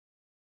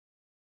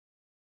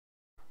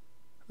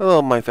Hello,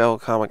 my fellow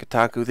comic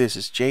otaku. This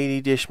is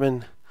JD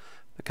Dishman,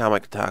 the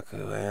comic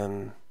otaku,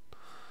 and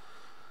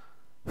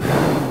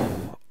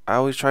I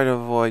always try to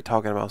avoid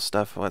talking about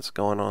what's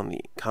going on in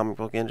the comic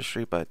book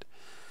industry, but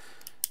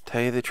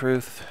tell you the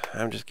truth,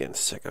 I'm just getting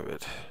sick of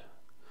it.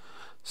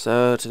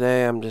 So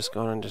today I'm just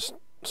going to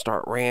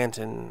start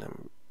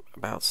ranting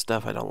about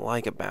stuff I don't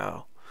like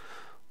about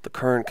the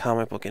current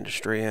comic book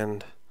industry,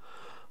 and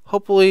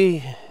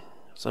hopefully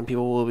some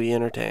people will be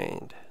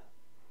entertained.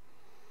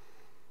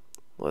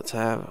 Let's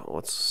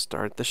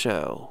start the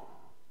show.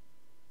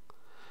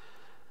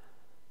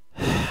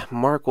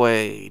 Mark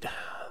Waid,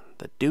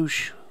 the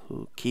douche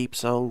who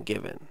keeps on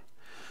giving.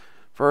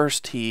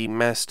 First, he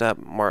messed up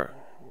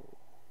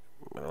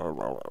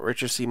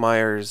Richard C.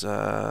 Meyer's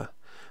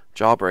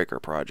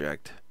Jawbreaker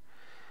project,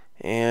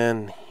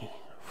 and he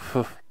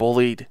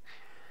bullied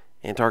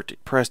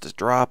Antarctic Press to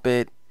drop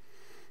it.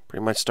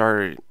 Pretty much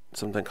started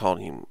something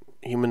called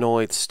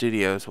Humanoid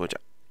Studios, which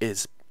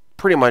is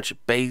pretty much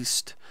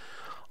based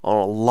on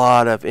a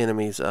lot of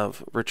enemies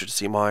of Richard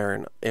C. Meyer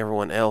and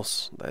everyone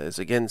else that is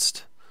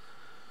against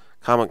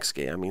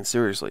comicsgate. I mean,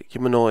 seriously,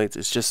 Humanoids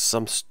is just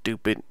some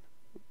stupid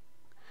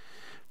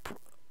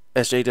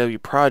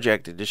SJW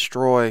project to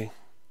destroy,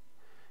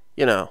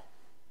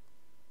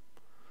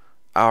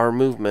 our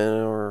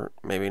movement, or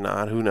maybe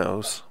not, who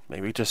knows.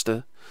 Maybe just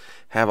to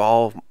have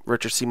all of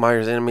Richard C.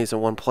 Meyer's enemies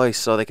in one place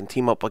so they can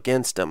team up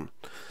against him,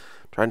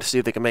 trying to see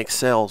if they can make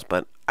sales,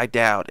 but I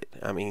doubt it.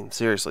 I mean,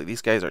 seriously,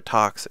 these guys are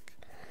toxic.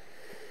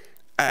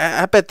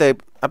 I bet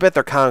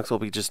their comics will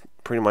be just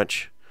pretty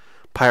much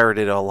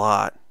pirated a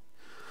lot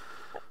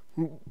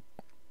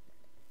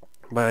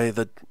by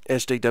the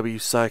SJW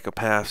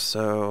psychopaths,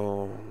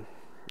 so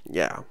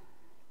yeah.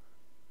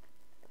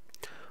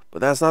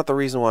 But that's not the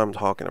reason why I'm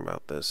talking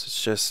about this.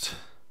 It's just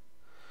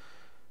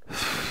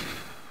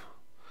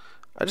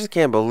I just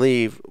can't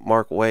believe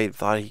Mark Waid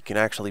thought he can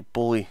actually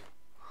bully,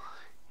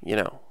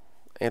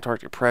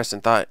 Antarctic Press,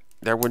 and thought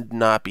there would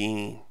not be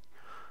any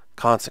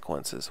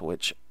consequences,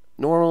 which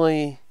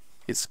normally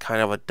it's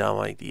kind of a dumb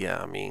idea.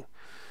 I mean,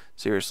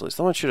 seriously,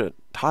 someone should have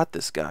taught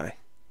this guy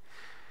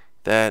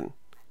that if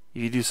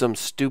you do something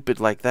stupid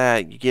like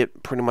that, you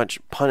get pretty much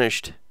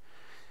punished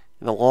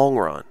in the long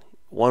run,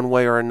 one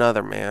way or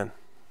another, man.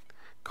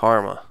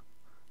 Karma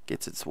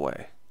gets its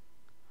way.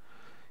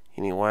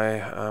 Anyway,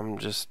 I'm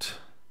just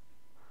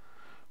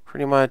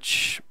pretty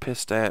much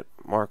pissed at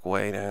Mark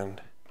Waid,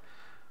 and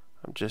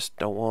I just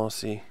don't want to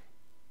see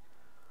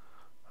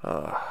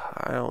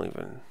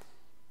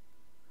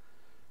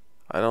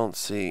I don't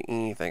see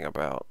anything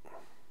about.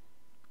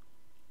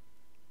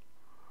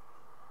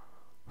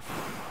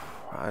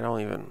 I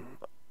don't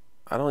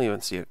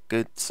even see a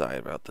good side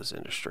about this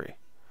industry,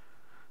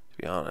 to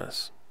be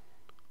honest.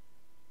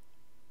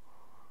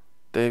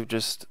 I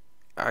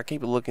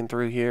keep looking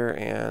through here,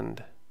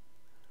 and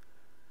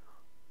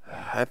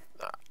I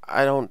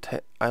don't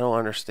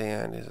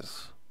understand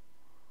is.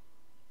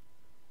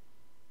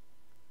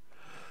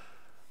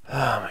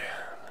 Oh man.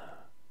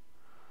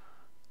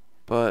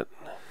 But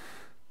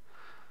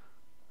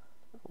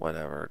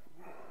whatever.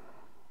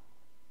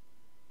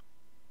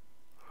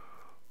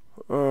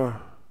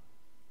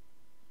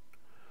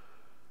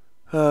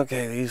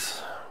 Okay, these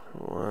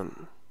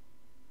one.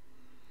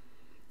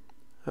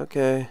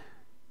 Okay.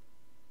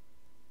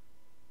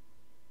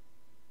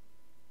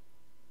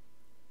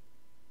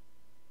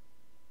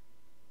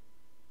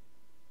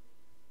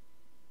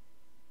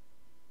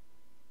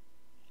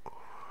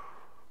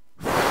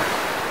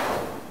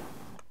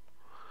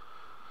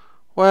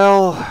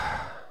 Well,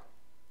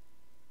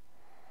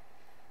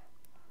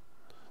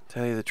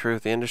 tell you the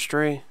truth, the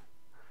industry,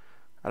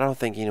 I don't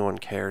think anyone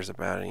cares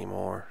about it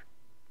anymore.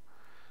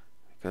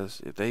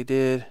 Because if they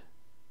did,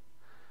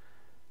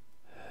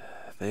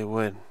 they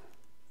would.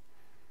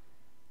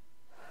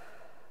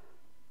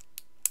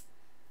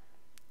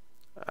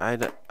 I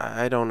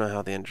don't know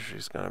how the industry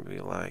is going to be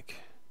like.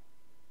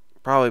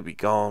 Probably be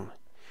gone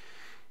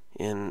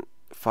in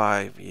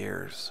 5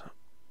 years,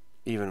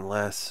 even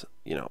less.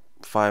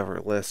 5 or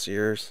less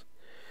years.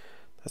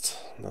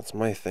 That's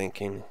my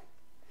thinking.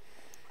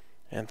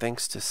 And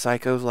thanks to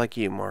psychos like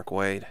you, Mark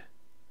Waid.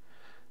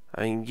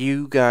 I mean,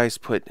 you guys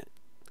put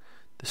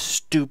the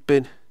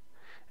stupid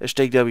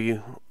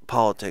SJW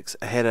politics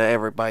ahead of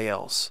everybody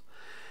else,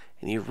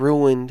 and you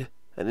ruined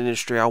an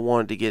industry I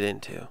wanted to get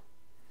into.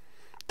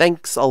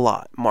 Thanks a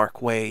lot,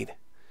 Mark Waid.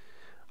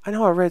 I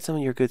know I read some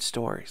of your good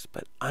stories,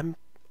 but I'm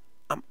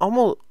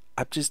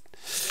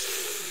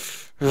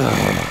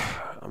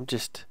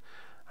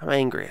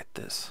angry at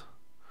this.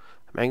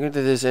 I'm angry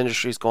that this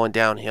industry is going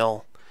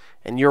downhill,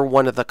 and you're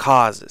one of the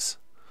causes.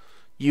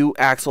 You,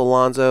 Axel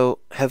Alonso,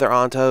 Heather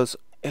Antos,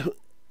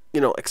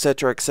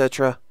 etc.,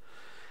 etc.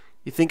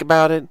 You think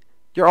about it,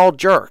 you're all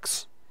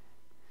jerks.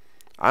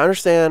 I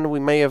understand we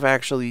may have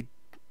actually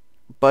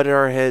butted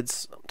our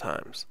heads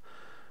sometimes,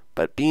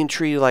 but being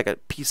treated like a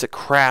piece of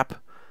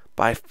crap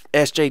by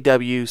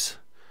SJWs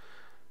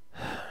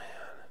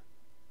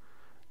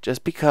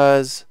just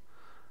because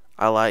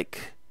I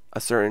like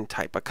a certain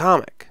type of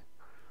comic.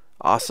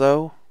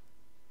 Also,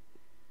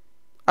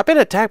 I've been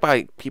attacked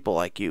by people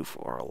like you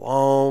for a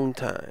long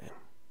time.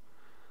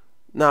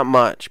 Not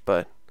much,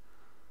 but,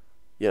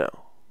 you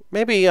know,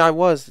 maybe I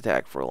was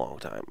attacked for a long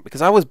time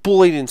because I was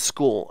bullied in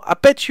school. I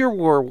bet you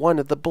were one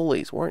of the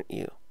bullies, weren't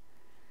you?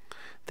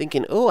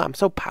 Thinking, oh, I'm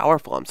so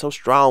powerful, I'm so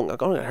strong, I'm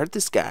going to hurt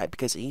this guy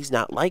because he's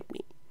not like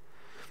me.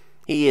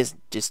 He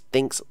just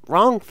thinks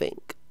wrong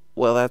think.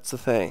 Well, that's the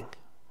thing.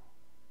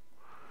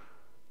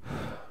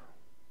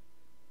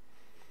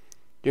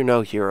 You're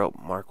no hero,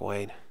 Mark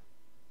Waid.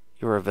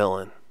 You're a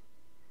villain.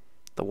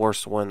 The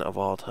worst one of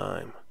all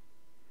time.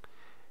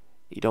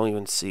 You don't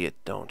even see it,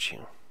 don't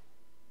you?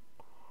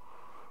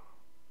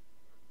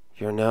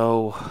 You're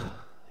no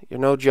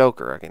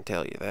Joker, I can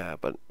tell you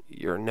that, but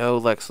you're no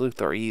Lex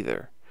Luthor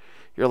either.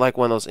 You're like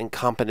one of those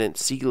incompetent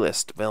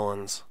C-list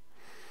villains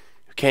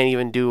who can't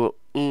even do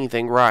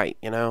anything right,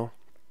 you know?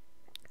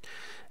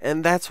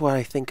 And that's what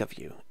I think of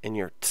you and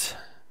your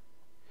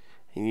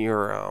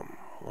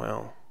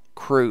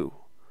crew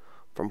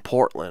from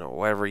Portland or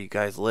wherever you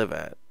guys live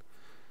at.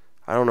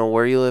 I don't know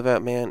where you live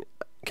at, man.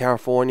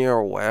 California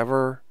or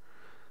wherever.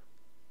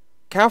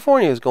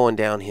 California is going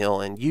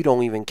downhill and you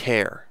don't even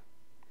care.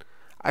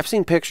 I've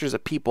seen pictures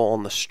of people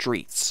on the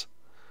streets.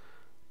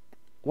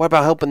 What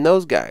about helping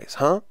those guys,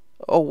 huh?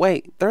 Oh,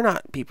 wait, they're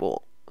not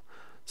people.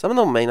 Some of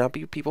them may not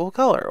be people of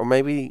color. Or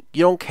maybe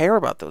you don't care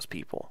about those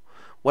people.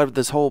 What if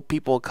this whole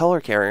people of color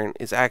caring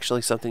is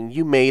actually something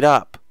you made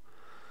up?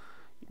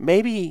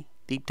 Maybe,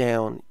 deep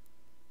down,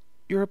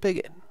 you're a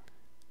bigot.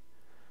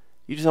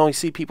 You just only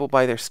see people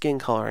by their skin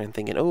color and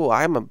thinking, oh,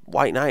 I'm a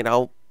white knight,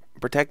 I'll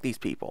protect these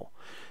people.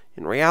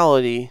 In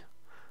reality,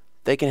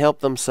 they can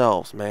help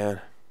themselves,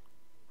 man.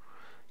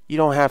 You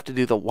don't have to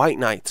do the white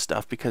knight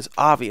stuff because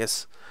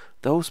obvious,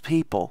 those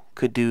people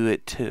could do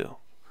it too.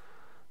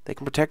 They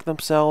can protect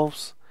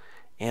themselves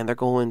and they're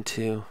going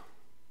to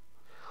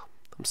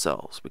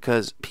themselves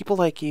because people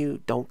like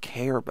you don't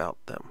care about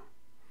them.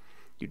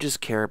 You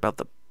just care about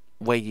the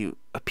way you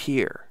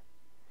appear.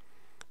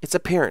 It's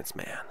appearance,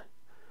 man.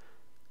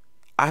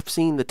 I've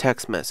seen the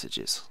text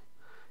messages.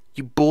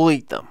 You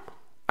bullied them.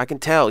 I can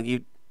tell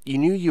you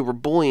knew you were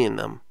bullying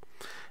them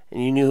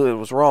and you knew it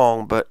was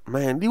wrong, but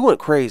man, you went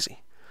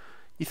crazy.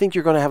 You think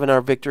you're going to have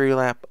another victory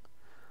lap?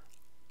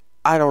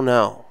 I don't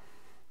know.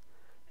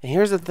 And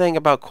here's the thing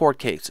about court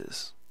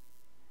cases.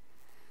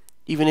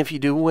 Even if you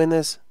do win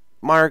this,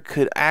 Meyer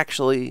could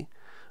actually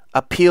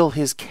appeal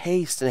his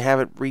case and have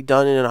it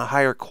redone in a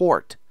higher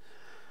court.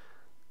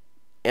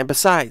 And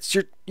besides,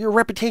 your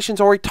reputation's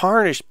already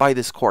tarnished by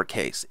this court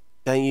case.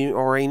 And you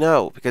already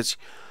know because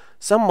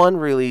someone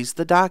released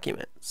the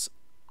documents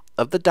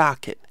of the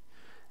docket.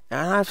 And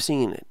I've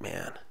seen it,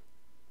 man.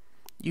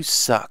 You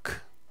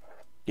suck.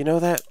 You know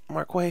that,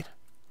 Mark Waid?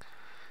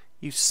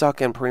 You suck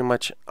and pretty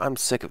much I'm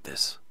sick of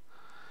this.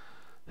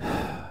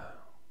 I'm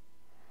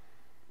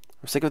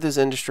sick of this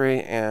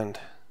industry and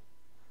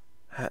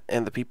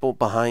the people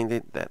behind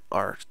it that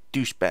are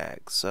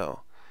douchebags.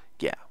 So,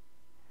 yeah.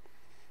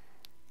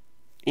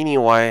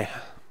 Anyway,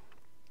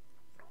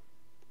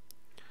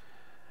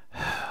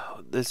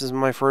 this is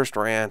my first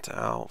rant.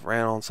 I'll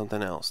rant on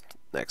something else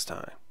next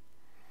time.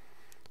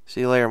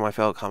 See you later, my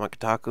fellow comic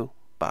otaku.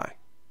 Bye.